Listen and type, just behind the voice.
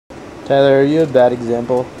Tyler, are you a bad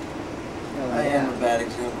example? I am a bad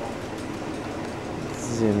example.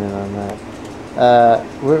 Zoom in on that.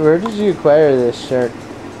 Where did you acquire this shirt?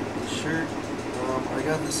 Shirt. I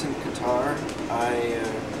got this in Qatar.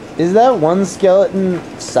 Is that one skeleton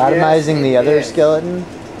sodomizing Yes, the it other is. skeleton?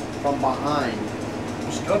 From behind.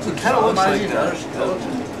 It kind of looks like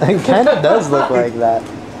that. It kind of does look like that.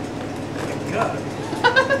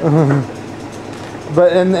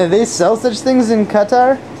 But and they sell such things in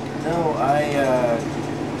Qatar? No, I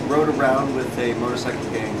rode around with a motorcycle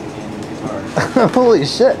gang in Qatar. Holy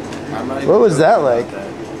shit! I'm not even What was that joking like? about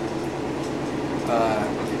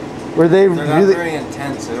that. Were they They're not really? very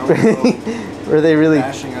intense. They don't go Were they really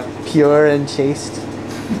bashing up. pure and chaste?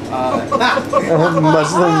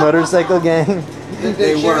 Muslim motorcycle gang.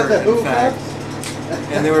 They were, in fact,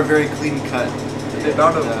 and they were very clean cut. They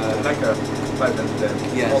don't like a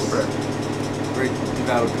Yes. Very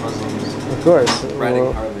devout Muslims. Of course. Riding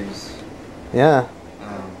Well, Harleys. Yeah.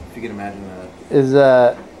 If you can imagine that. Is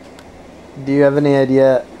do you have any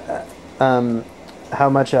idea how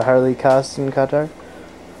much a Harley costs in Qatar?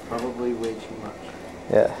 Probably way too much.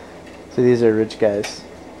 Yeah. So these are rich guys.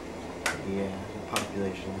 Yeah, the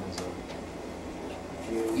population has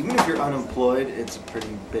a... Even if you're unemployed, it's a pretty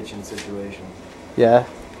bitchin' situation. Yeah.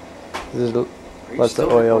 There's Are you lots still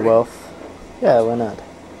of oil recording? wealth. Yeah, why not?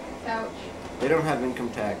 Couch. They don't have income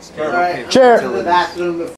tax. They All don't right, pay for Chair. to the utilities. bathroom.